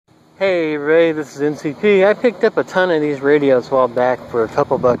Hey Ray, this is NCP. I picked up a ton of these radios a while back for a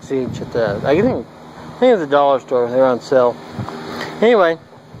couple bucks each at the, I think it's a dollar store. They're on sale. Anyway,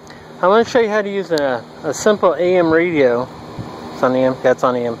 I want to show you how to use a simple AM radio. It's on AM. That's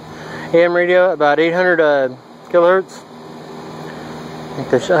on AM. AM radio, about 800 kilohertz.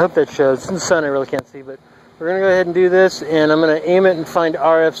 I hope that shows. In the sun, I really can't see, but we're going to go ahead and do this, and I'm going to aim it and find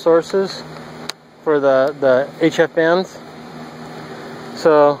RF sources for the HF bands.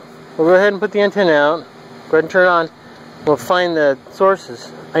 So we'll go ahead and put the antenna out. Go ahead and turn it on. We'll find the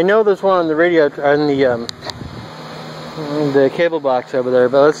sources. I know there's one on the radio, on the cable box over there,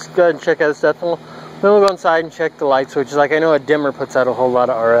 but let's go ahead and check out the stuff. Then we'll go inside and check the light switches. Like I know a dimmer puts out a whole lot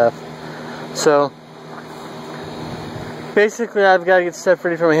of RF. So basically I've got to get stuff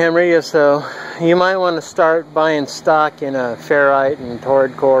ready for my ham radio, so you might want to start buying stock in ferrite and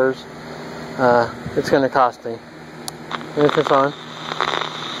torrid cores. It's going to cost me. Turn this on.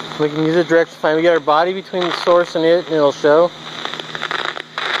 We can use it direct fine. We got our body between the source and it, and it'll show.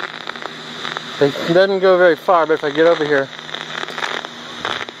 It doesn't go very far, but if I get over here,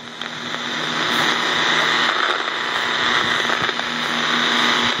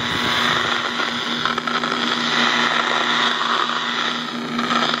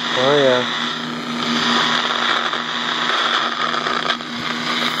 oh yeah.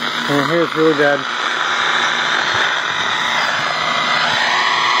 And here it's really bad.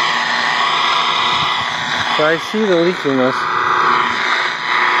 So I see the leakiness.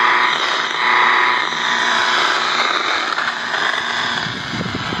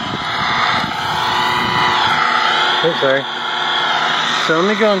 Oh, sorry. So let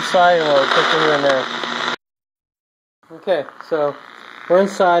me go inside and we'll put things in there. Okay, so we're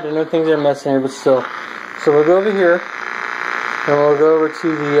inside. I know things are messy here, but still. So we'll go over here, and we'll go over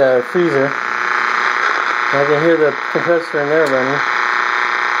to the freezer. I can hear the compressor in there running.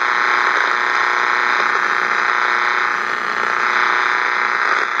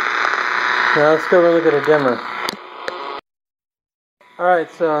 Now let's go over and look at a dimmer. Alright,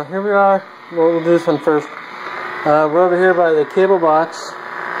 so here we are. We'll do this one first. We're over here by the cable box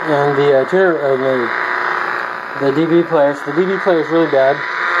and the tuner, the DB player. So the DB player is really bad.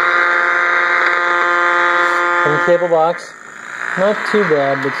 And the cable box, not too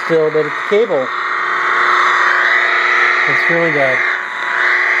bad, but still, but the cable, it's really bad.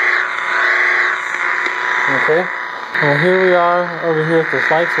 Okay, now here we are over here with the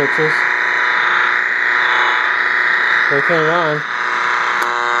light switches. So we turn it on.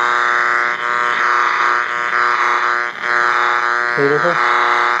 See the difference?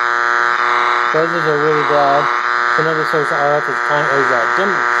 Buzzes are really bad. Another source of RF is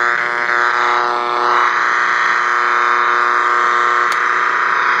dimmer.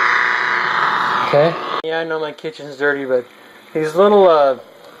 Okay. Yeah, I know my kitchen's dirty, but these little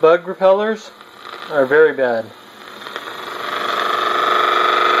bug repellers are very bad.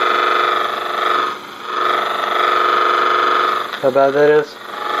 How bad that is?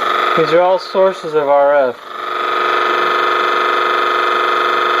 These are all sources of RF.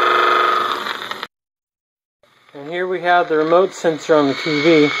 And here we have the remote sensor on the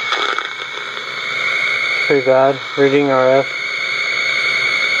TV. Pretty bad, reading RF.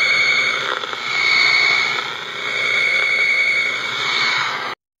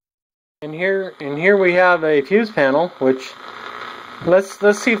 And here we have a fuse panel, which let's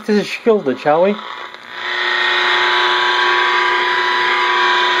see if this is shielded, shall we?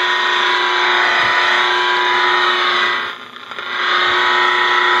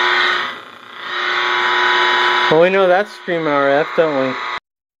 Well, we know that's stream RF, don't we?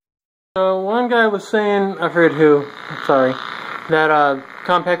 One guy was saying, I forget who, sorry, that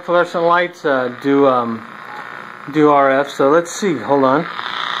compact fluorescent lights do RF, so let's see, hold on.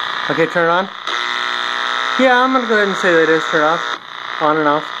 Okay, turn it on. Yeah, I'm going to go ahead and say that it is turn off, on and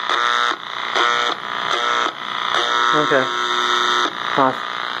off. Okay, off.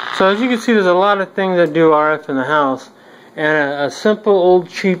 So as you can see, there's a lot of things that do RF in the house, and a simple old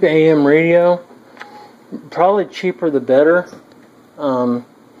cheap AM radio, probably cheaper the better. It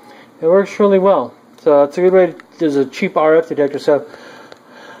works really well. So it's a good way to, there's a cheap RF detector. So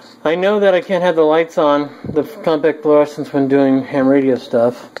I know that I can't have the lights on, the compact fluorescence, when doing ham radio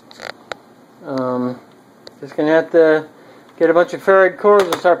stuff. Just gonna have to get a bunch of ferrite cores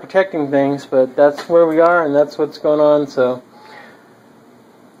and start protecting things, but that's where we are and that's what's going on. So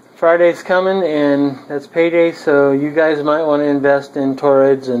Friday's coming and that's payday, so you guys might want to invest in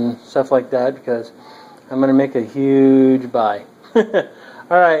torids and stuff like that, because I'm going to make a huge buy.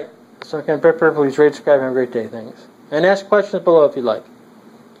 Alright, so I can prep, please rate, subscribe, have a great day, thanks. And ask questions below if you'd like.